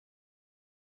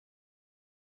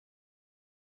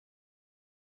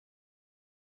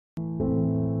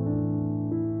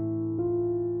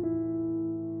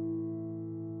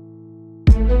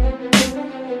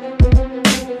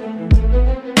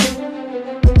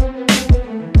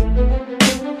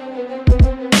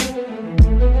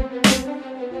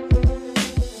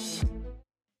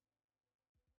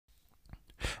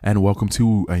and welcome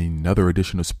to another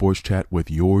edition of Sports Chat with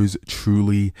yours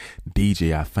truly,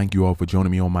 DJ. I thank you all for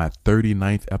joining me on my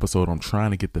 39th episode. I'm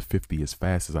trying to get to 50 as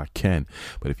fast as I can,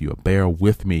 but if you bear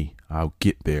with me, I'll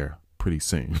get there pretty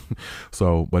soon.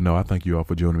 But I thank you all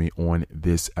for joining me on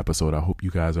this episode. I hope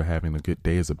you guys are having a good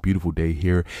day. It's a beautiful day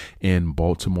here in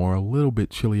Baltimore. A little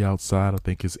bit chilly outside. I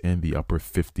think it's in the upper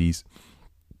 50s.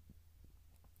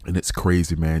 And it's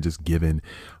crazy, man, just given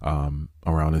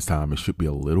around this time, it should be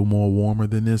a little more warmer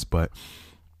than this. But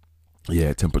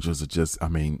yeah, temperatures are just,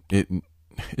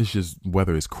 it's just,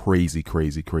 weather is crazy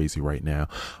right now.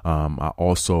 I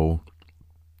also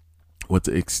want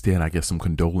to extend, I guess, some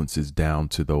condolences down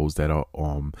to those that are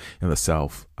in the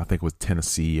South. I think it was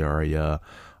Tennessee area,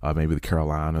 maybe the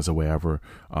Carolinas or wherever,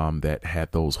 that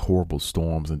had those horrible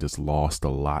storms and just lost a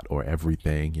lot or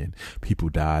everything, and people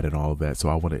died and all of that. So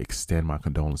I want to extend my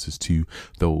condolences to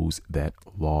those that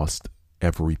lost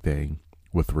everything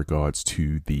with regards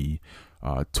to the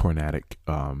tornadic,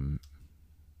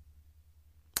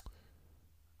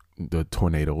 the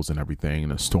tornadoes and everything,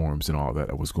 and the storms and all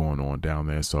that was going on down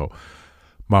there. So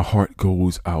my heart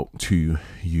goes out to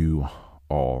you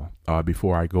all.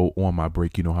 Before I go on my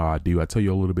break, you know how I do. I tell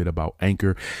you a little bit about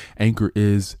Anchor. Anchor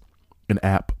is an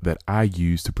app that I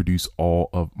use to produce all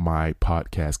of my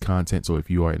podcast content. So if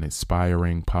you are an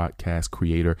aspiring podcast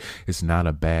creator, it's not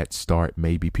a bad start.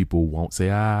 Maybe people won't say,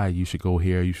 you should go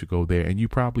here, you should go there, and you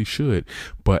probably should.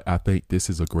 But I think this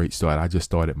is a great start. I just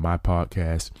started my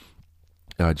podcast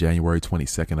January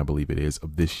 22nd, I believe it is,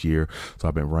 of this year. So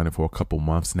I've been running for a couple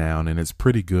months now, and it's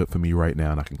pretty good for me right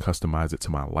now, and I can customize it to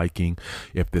my liking.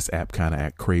 If this app kind of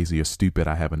act crazy or stupid,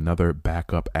 I have another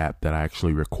backup app that I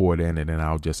actually record in, and then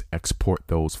I'll just export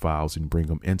those files and bring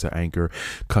them into Anchor,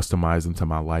 customize them to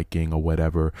my liking or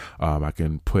whatever. I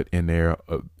can put in there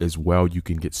as well. You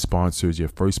can get sponsors. Your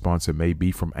first sponsor may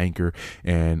be from Anchor,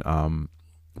 and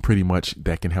pretty much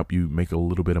that can help you make a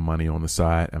little bit of money on the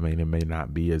side. I mean, it may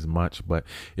not be as much, but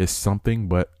it's something.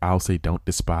 But I'll say don't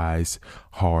despise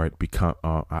hard become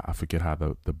I forget how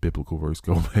the biblical verse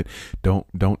go, but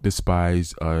don't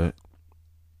despise I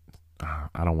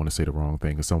don't want to say the wrong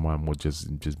thing, because someone will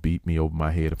just beat me over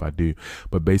my head if I do.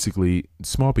 But basically,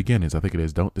 small beginnings, I think it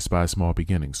is. Don't despise small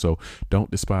beginnings. So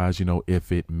don't despise,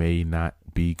 if it may not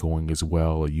be going as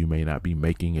well, or you may not be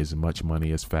making as much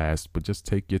money as fast, but just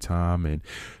take your time and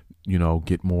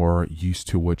get more used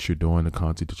to what you're doing, the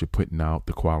content that you're putting out,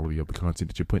 the quality of the content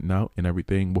that you're putting out, and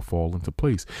everything will fall into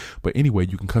place. But anyway,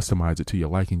 you can customize it to your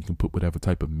liking. You can put whatever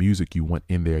type of music you want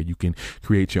in there. You can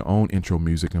create your own intro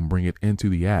music and bring it into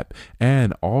the app.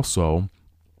 And also,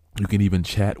 you can even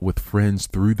chat with friends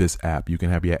through this app. You can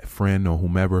have your friend or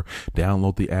whomever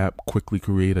download the app, quickly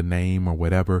create a name or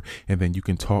whatever, and then you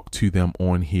can talk to them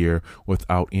on here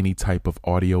without any type of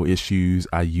audio issues.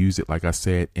 I use it, like I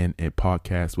said, in a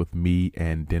podcast with me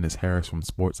and Dennis Harris from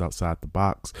Sports Outside the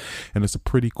Box, and it's a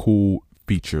pretty cool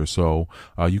feature. So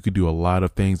you can do a lot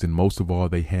of things, and most of all,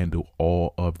 they handle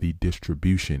all of the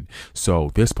distribution.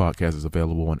 So this podcast is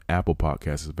available on Apple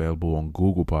Podcasts, it's available on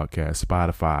Google Podcasts,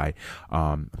 Spotify.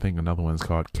 I think another one's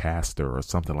called Caster or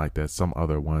something like that. Some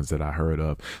other ones that I heard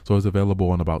of. So it's available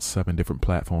on about 7 different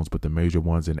platforms, but the major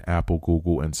ones in Apple,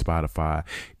 Google, and Spotify,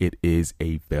 it is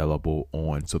available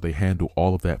on. So they handle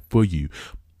all of that for you.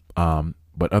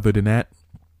 But other than that,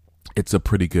 it's a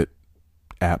pretty good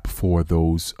app for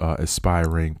those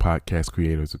aspiring podcast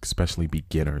creators, especially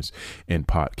beginners in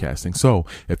podcasting. So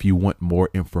if you want more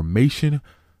information,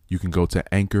 you can go to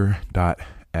anchor.fm.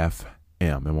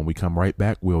 And when we come right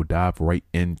back, we'll dive right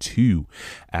into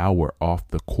our off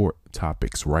the court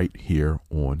topics right here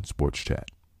on Sports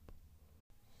Chat.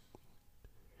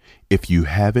 If you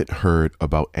haven't heard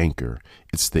about Anchor,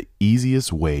 it's the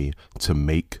easiest way to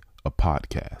make a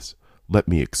podcast. Let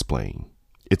me explain.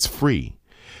 It's free.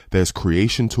 There's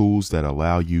creation tools that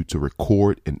allow you to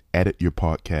record and edit your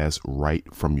podcast right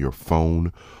from your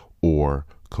phone or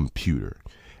computer.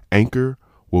 Anchor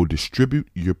will distribute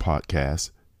your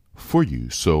podcast for you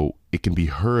so it can be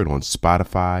heard on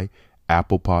Spotify,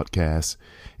 Apple Podcasts,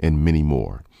 and many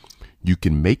more. You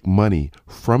can make money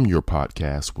from your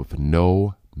podcast with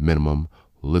no minimum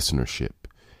listenership.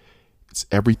 It's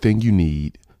everything you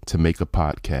need to make a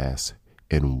podcast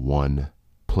in one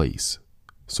place.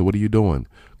 So what are you doing?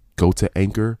 Go to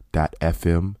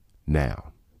anchor.fm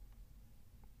now.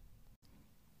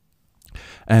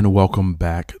 And welcome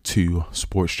back to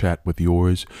Sports Chat with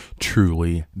yours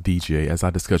truly, DJ. As I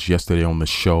discussed yesterday on the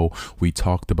show, we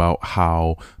talked about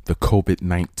how the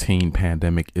COVID-19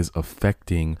 pandemic is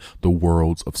affecting the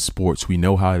worlds of sports. We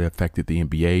know how it affected the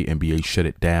NBA. NBA shut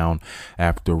it down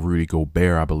after Rudy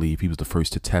Gobert, I believe. He was the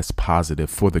first to test positive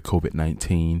for the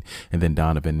COVID-19, and then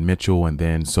Donovan Mitchell, and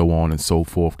then so on and so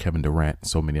forth. Kevin Durant, and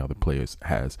so many other players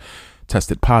has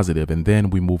tested positive. And then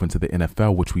we move into the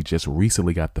NFL, which we just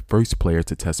recently got the first player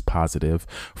to test positive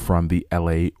from the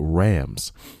LA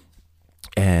Rams.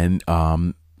 And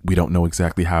we don't know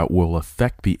exactly how it will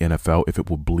affect the NFL, if it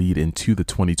will bleed into the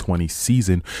 2020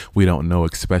 season. We don't know,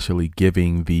 especially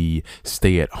given the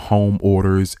stay-at-home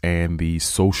orders and the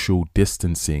social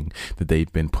distancing that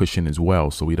they've been pushing as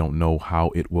well. So we don't know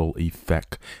how it will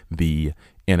affect the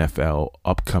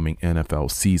upcoming NFL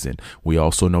season. We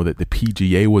also know that the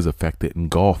PGA was affected in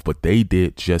golf, but they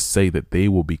did just say that they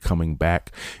will be coming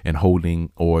back and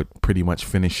holding, or pretty much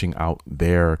finishing out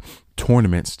their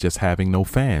tournaments, just having no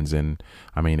fans. And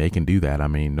I mean, they can do that. I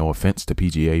mean, no offense to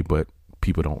PGA, but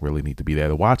people don't really need to be there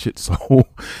to watch it. So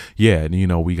yeah,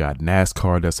 and we got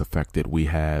NASCAR that's affected. We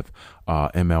have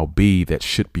MLB that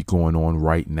should be going on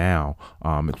right now.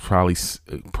 It's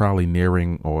probably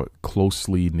nearing, or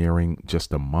closely nearing,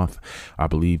 just a month. I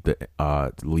believe the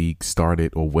league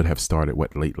started, or would have started,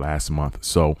 late last month.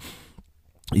 So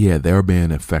yeah, they're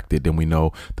being affected. Then we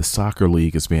know the soccer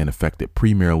league is being affected.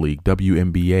 Premier League,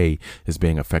 WNBA is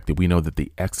being affected. We know that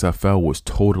the XFL was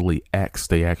totally axed.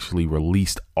 They actually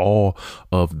released all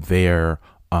of their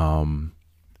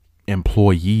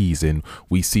employees, and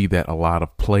we see that a lot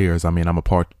of players. I mean, I'm a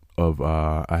part of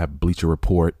I have Bleacher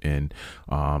Report and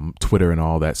Twitter and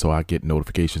all that, so I get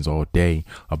notifications all day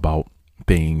about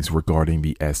things regarding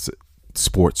the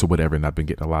sports or whatever, and I've been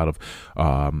getting a lot of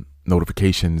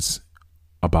notifications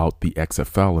about the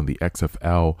XFL, and the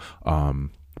XFL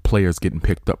players getting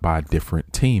picked up by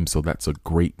different teams. So that's a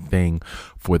great thing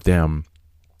for them.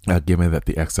 Given that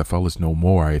the XFL is no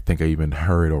more. I think I even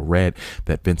heard or read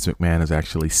that Vince McMahon is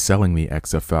actually selling the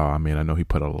XFL. I mean, I know he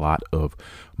put a lot of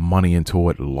money into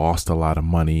it, lost a lot of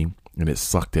money, and it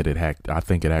sucked that it had. I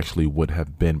think it actually would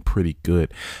have been pretty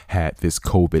good had this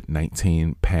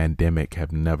COVID-19 pandemic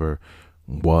have never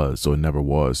was.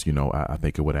 I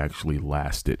think it would actually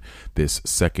lasted this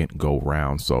second go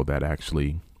round. So that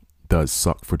actually does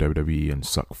suck for WWE and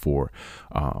suck for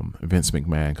Vince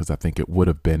McMahon, because I think it would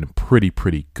have been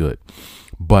pretty good.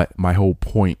 But my whole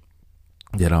point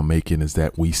that I'm making is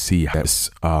that we see how this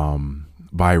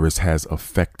virus has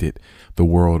affected the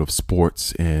world of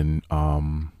sports, and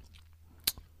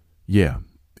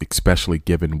especially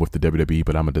given with the WWE,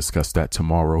 but I'm going to discuss that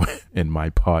tomorrow in my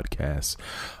podcast.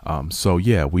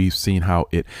 We've seen how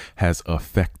it has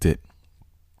affected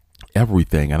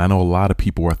everything. And I know a lot of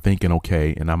people are thinking,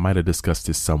 okay, and I might have discussed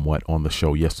this somewhat on the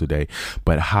show yesterday,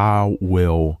 but how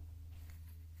will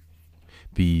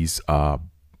these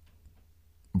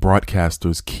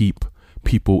broadcasters keep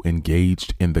people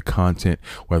engaged in the content,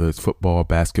 whether it's football,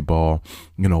 basketball,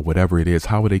 whatever it is?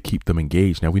 How would they keep them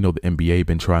engaged? Now, we know the NBA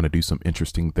been trying to do some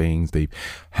interesting things. They've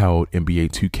held NBA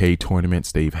 2K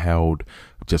tournaments. They've held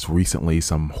just recently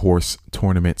some horse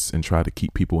tournaments, and try to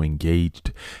keep people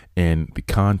engaged in the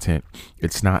content.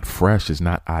 It's not fresh. It's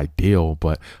not ideal,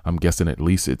 but I'm guessing at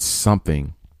least it's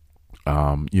something.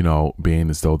 Being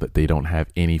as though that they don't have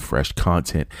any fresh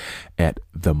content at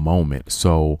the moment.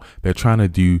 So they're trying to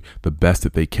do the best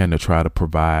that they can to try to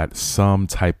provide some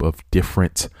type of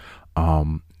different,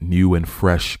 new and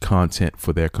fresh content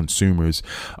for their consumers.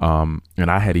 And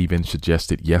I had even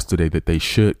suggested yesterday that they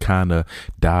should kind of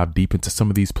dive deep into some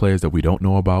of these players that we don't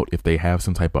know about, if they have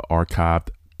some type of archived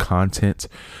content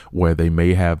where they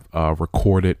may have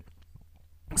recorded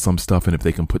some stuff, and if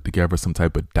they can put together some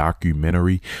type of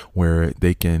documentary where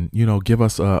they can, give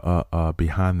us a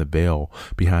behind the veil,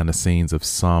 behind the scenes of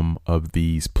some of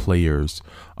these players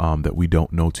that we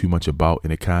don't know too much about,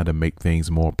 and it kind of make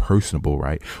things more personable,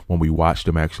 right? When we watch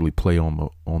them actually play on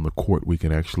the court, we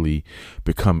can actually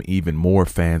become even more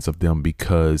fans of them,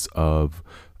 because of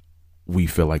we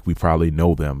feel like we probably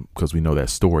know them because we know that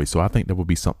story. So I think that would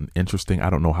be something interesting. I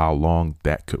don't know how long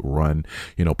that could run.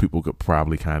 People could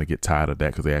probably kind of get tired of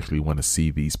that because they actually want to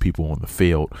see these people on the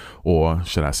field, or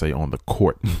should I say on the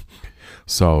court.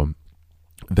 So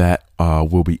that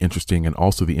will be interesting. And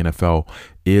also the NFL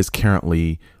is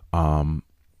currently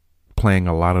playing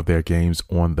a lot of their games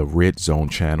on the Red Zone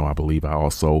channel. I believe I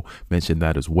also mentioned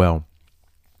that as well.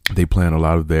 They plan a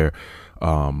lot of their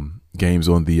games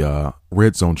on the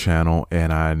Red Zone channel,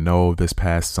 and I know this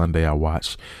past Sunday I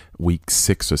watched week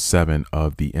 6 or 7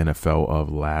 of the NFL of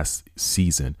last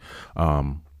season.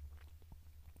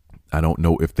 I don't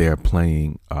know if they're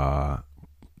playing,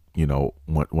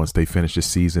 once they finish the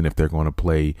season, if they're going to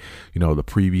play, the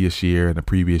previous year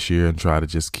and try to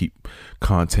just keep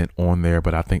content on there.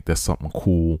 But I think that's something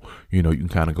cool. You can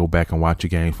kind of go back and watch a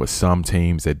game. For some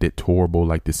teams that did horrible,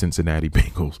 like the Cincinnati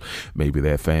Bengals, maybe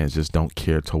their fans just don't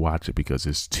care to watch it because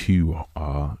it's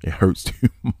it hurts too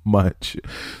much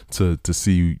to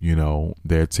see,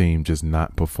 their team just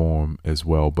not perform as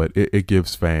well. But it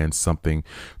gives fans something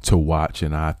to watch.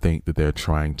 And I think that they're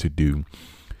trying to do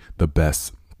the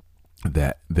best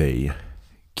that they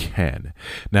can.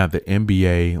 Now the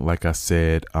NBA, like I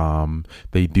said,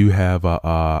 they do have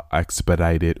a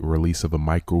expedited release of a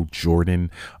Michael Jordan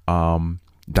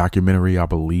documentary. I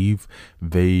believe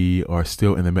they are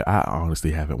still in the I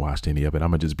honestly haven't watched any of it. I'm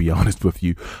gonna just be honest with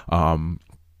you.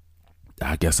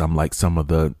 I guess I'm like some of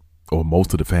the, or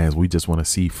most of the fans, we just want to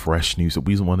see fresh news.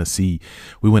 We want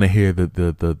to hear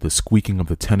the squeaking of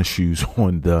the tennis shoes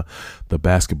on the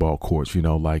basketball courts.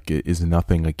 Like it is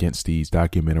nothing against these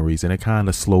documentaries, and it kind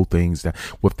of slow things down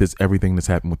with everything that's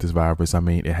happened with this virus. I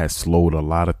mean, it has slowed a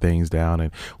lot of things down,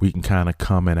 and we can kind of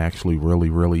come and actually really,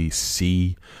 really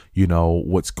see,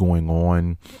 what's going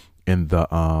on in the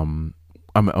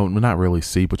not really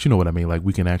see, but you know what I mean? Like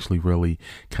we can actually really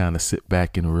kind of sit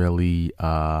back and really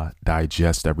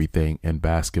digest everything in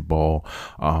basketball.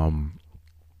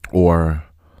 Or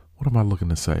what am I looking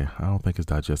to say? I don't think it's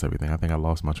digest everything. I think I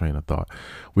lost my train of thought.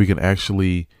 We can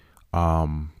actually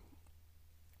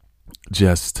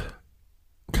just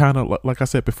kind of, like I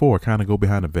said before, kind of go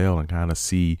behind the veil and kind of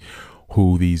see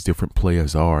who these different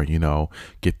players are,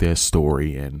 get their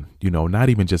story, and, not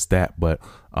even just that, but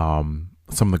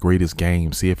some of the greatest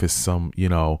games, see if it's some,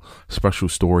 special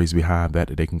stories behind that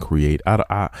they can create.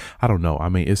 I don't know. I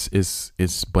mean,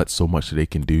 it's but so much that they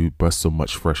can do, but so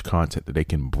much fresh content that they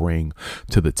can bring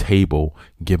to the table,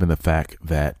 given the fact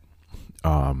that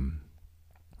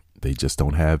they just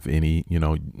don't have any,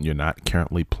 you're not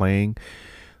currently playing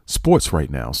sports right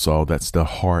now. So that's the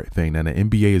hard thing. And the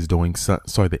NBA is doing,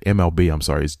 the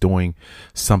MLB, is doing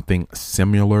something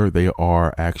similar. They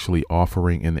are actually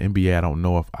offering in the NBA. I don't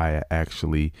know if I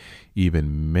actually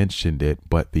even mentioned it,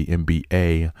 but the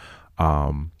NBA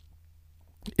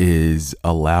is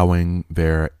allowing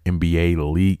their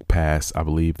NBA League Pass. I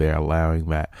believe they're allowing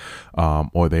that,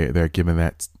 or they're giving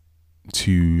that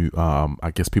to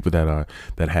I guess people that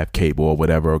have cable or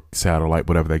whatever, satellite,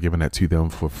 whatever, they're giving that to them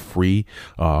for free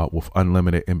with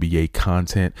unlimited NBA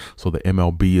content. So the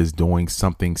MLB is doing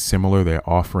something similar. They're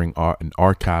offering an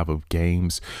archive of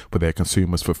games for their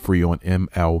consumers for free on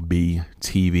MLB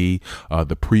TV.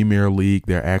 The Premier League,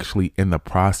 they're actually in the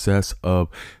process of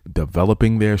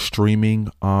developing their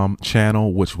streaming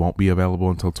channel, which won't be available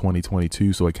until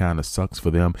 2022. So it kind of sucks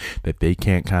for them that they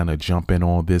can't kind of jump in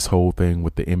on this whole thing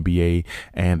with the NBA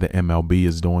and the MLB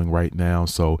is doing right now.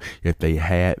 So if they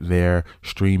had their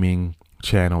streaming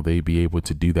channel, they'd be able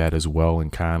to do that as well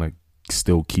and kind of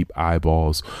still keep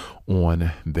eyeballs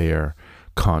on their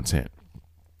content.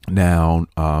 Now,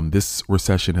 this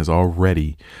recession has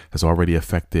already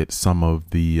affected some of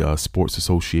the sports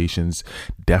associations,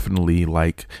 definitely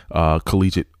like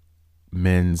collegiate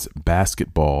men's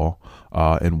basketball,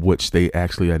 in which they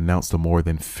actually announced a more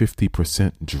than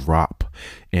 50% drop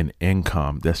in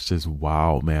income. That's just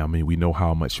wild, man. I mean, we know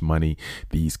how much money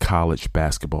these college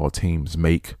basketball teams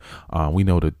make. We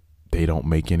know that they don't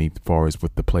make any, as far as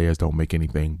with the players don't make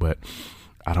anything, but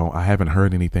I haven't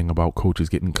heard anything about coaches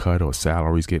getting cut or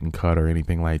salaries getting cut or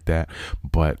anything like that.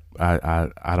 But I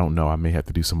don't know. I may have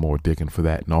to do some more digging for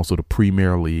that. And also the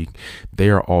Premier League, they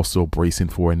are also bracing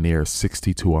for a near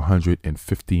 $60 to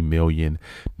 $150 million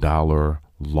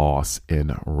loss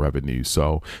in revenue.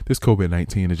 So this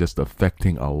COVID-19 is just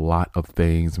affecting a lot of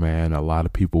things, man. A lot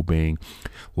of people being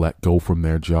let go from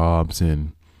their jobs,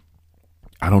 and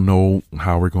I don't know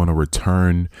how we're going to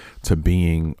return to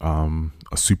being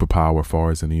a superpower as far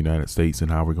as in the United States,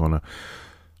 and how we're going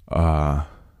to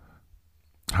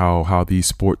how these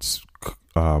sports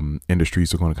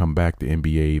industries are going to come back. The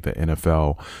NBA, the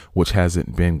NFL, which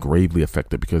hasn't been gravely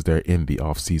affected because they're in the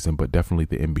off season, but definitely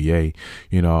the NBA.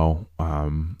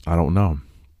 I don't know.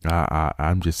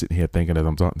 I'm just sitting here thinking as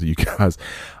I'm talking to you guys.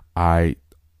 I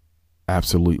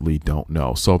absolutely don't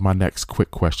know. So my next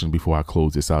quick question before I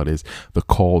close this out is the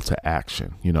call to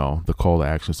action, the call to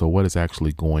action. So what is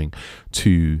actually going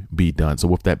to be done? So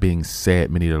with that being said,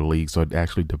 many of the leagues are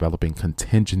actually developing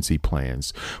contingency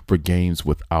plans for games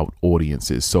without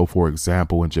audiences. So for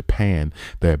example, in Japan,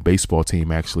 their baseball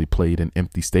team actually played in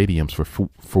empty stadiums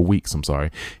for weeks.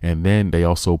 And then they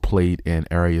also played in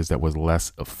areas that was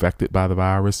less affected by the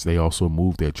virus. They also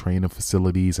moved their training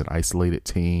facilities and isolated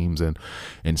teams and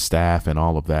staff and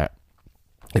all of that.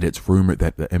 And it's rumored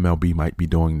that the MLB might be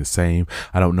doing the same.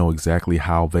 I don't know exactly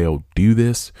how they'll do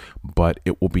this, but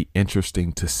it will be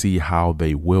interesting to see how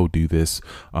they will do this,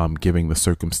 given the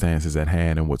circumstances at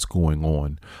hand and what's going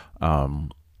on.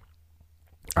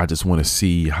 I just want to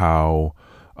see how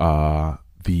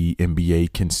the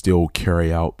NBA can still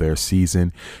carry out their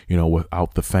season,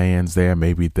 without the fans there.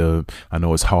 I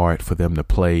know it's hard for them to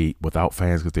play without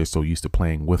fans because they're so used to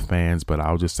playing with fans, but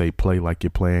I'll just say play like you're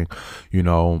playing,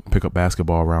 pick up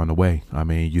basketball around the way. I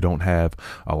mean, you don't have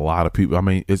a lot of people. I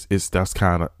mean, that's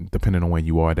kind of depending on where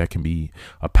you are. That can be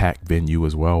a packed venue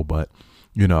as well, but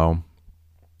I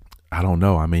don't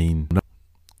know. I mean,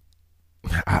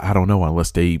 I don't know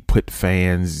unless they put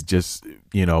fans just,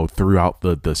 throughout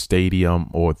the stadium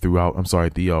or throughout,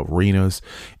 the arenas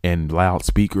and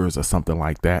loudspeakers or something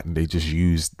like that. And they just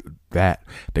use that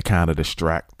to kind of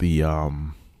distract the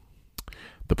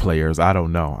players. I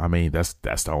don't know. I mean, that's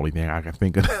the only thing I can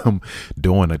think of them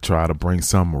doing to try to bring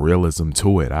some realism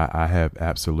to it. I have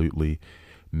absolutely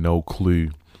no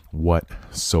clue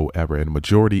whatsoever. And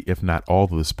majority, if not all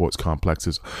of the sports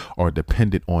complexes are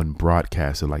dependent on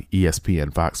broadcasters like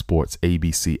ESPN, Fox Sports,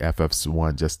 ABC,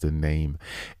 FS1, just to name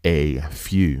a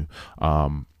few.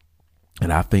 And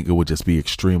I think it would just be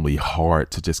extremely hard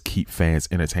to just keep fans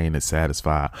entertained and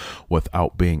satisfied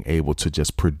without being able to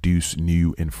just produce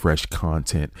new and fresh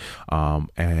content.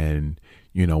 And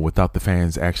without the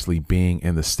fans actually being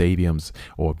in the stadiums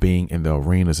or being in the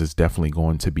arenas, it's definitely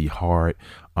going to be hard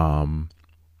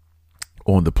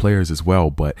on the players as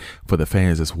well. But for the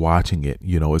fans that's watching it,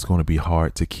 it's going to be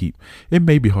hard to keep. It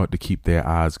may be hard to keep their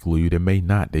eyes glued. It may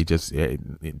not. They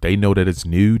know that it's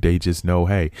new. They just know,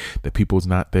 hey, the people's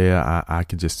not there. I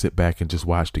can just sit back and just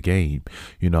watch the game.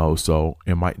 So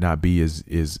it might not be as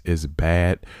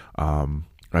bad.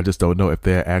 I just don't know if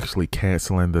they're actually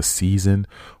canceling the season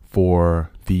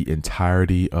for the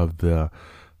entirety of the.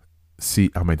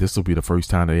 I mean, this will be the first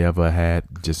time they ever had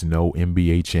just no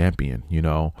NBA champion,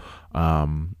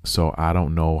 So I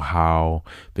don't know how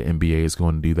the NBA is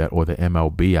going to do that, or the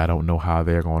MLB. I don't know how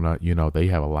they're going to, they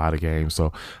have a lot of games.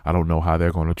 So I don't know how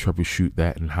they're going to troubleshoot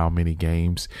that and how many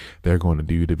games they're going to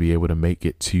do to be able to make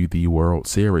it to the World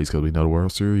Series. Because we know the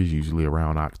World Series is usually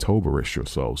around October-ish or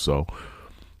so. So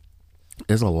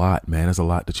there's a lot, man. There's a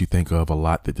lot that you think of, a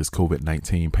lot that this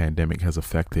COVID-19 pandemic has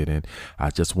affected. And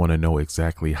I just want to know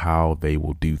exactly how they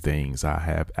will do things. I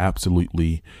have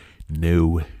absolutely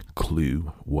no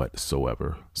clue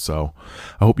whatsoever. So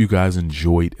I hope you guys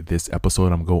enjoyed this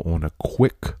episode. I'm going to go on a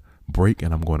quick break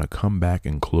and I'm going to come back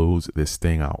and close this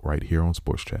thing out right here on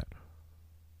Sports Chat.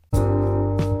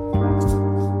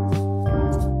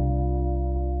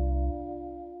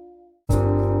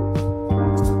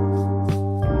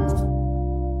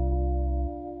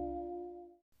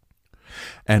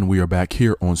 And we are back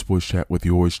here on Sports Chat with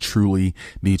yours truly,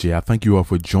 DJ. I thank you all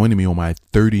for joining me on my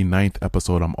 39th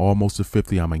episode. I'm almost to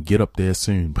 50. I'm going to get up there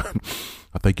soon, but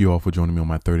I thank you all for joining me on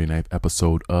my 39th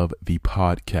episode of the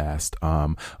podcast.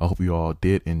 I hope you all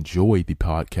did enjoy the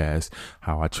podcast,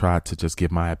 how I tried to just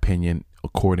give my opinion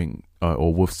according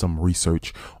or with some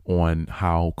research on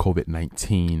how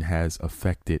COVID-19 has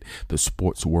affected the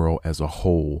sports world as a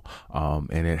whole.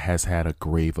 And it has had a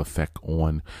grave effect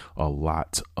on a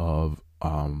lot of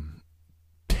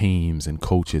teams and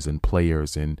coaches and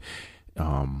players and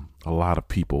a lot of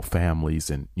people, families,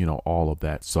 and all of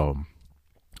that. So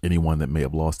anyone that may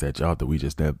have lost that job that we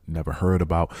just never heard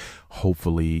about,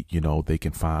 hopefully they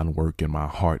can find work, and my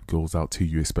heart goes out to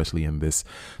you, especially in this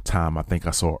time. I think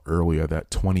I saw earlier that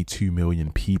 22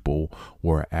 million people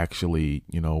were actually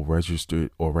registered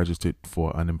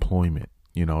for unemployment.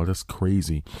 That's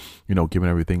crazy, given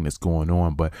everything that's going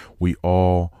on. But we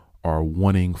all are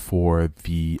wanting for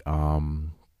the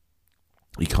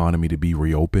economy to be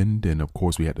reopened, and of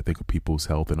course we have to think of people's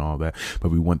health and all that,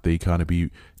 but we want the economy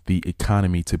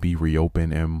to be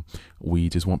reopened, and we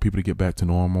just want people to get back to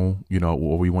normal,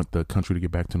 or we want the country to get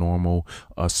back to normal.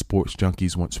 Us sports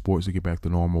junkies want sports to get back to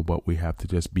normal, but we have to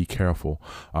just be careful,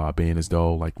 being as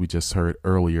though, like we just heard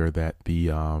earlier, that the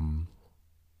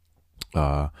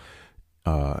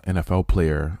NFL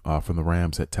player from the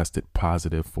Rams had tested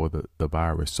positive for the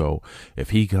virus. So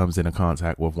if he comes into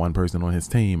contact with one person on his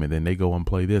team and then they go and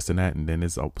play this and that, and then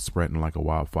it's spreading like a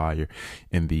wildfire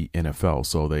in the NFL.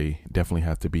 So they definitely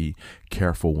have to be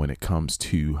careful when it comes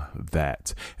to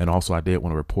that. And also, I did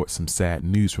want to report some sad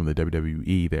news from the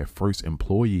WWE. Their first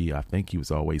employee, I think he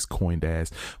was always coined as,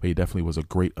 but he definitely was a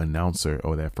great announcer,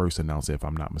 or their first announcer, if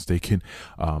I'm not mistaken,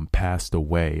 passed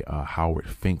away. Howard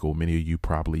Finkel. Many of you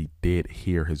probably did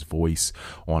hear his voice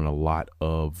on a lot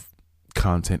of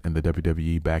content in the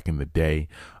WWE back in the day.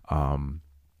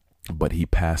 but he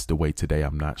passed away today.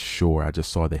 I'm not sure. I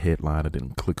just saw the headline. I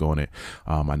didn't click on it.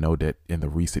 I know that in the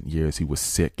recent years he was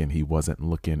sick and he wasn't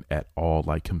looking at all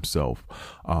like himself.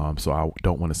 So I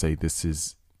don't want to say this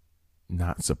is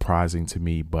not surprising to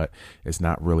me, but it's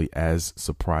not really as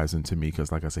surprising to me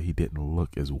because, like I said, he didn't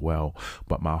look as well.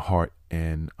 But my heart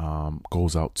and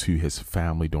goes out to his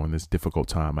family during this difficult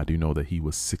time. I do know that he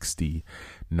was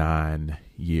 69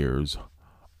 years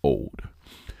old.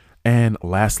 And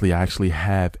lastly, I actually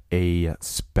have a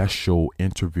special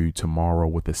interview tomorrow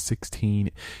with a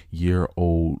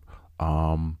 16-year-old.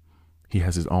 He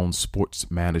has his own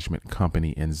sports management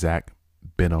company in Zach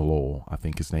Benalol. I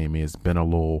think his name is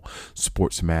Benalol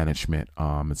Sports Management.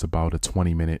 It's about a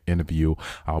 20-minute interview.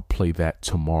 I'll play that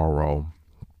tomorrow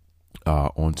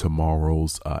on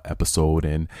tomorrow's episode,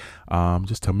 and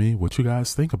just tell me what you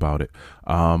guys think about it.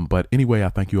 But anyway, I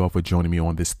thank you all for joining me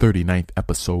on this 39th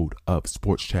episode of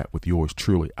Sports Chat with yours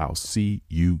truly. I'll see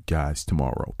you guys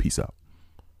tomorrow. Peace out.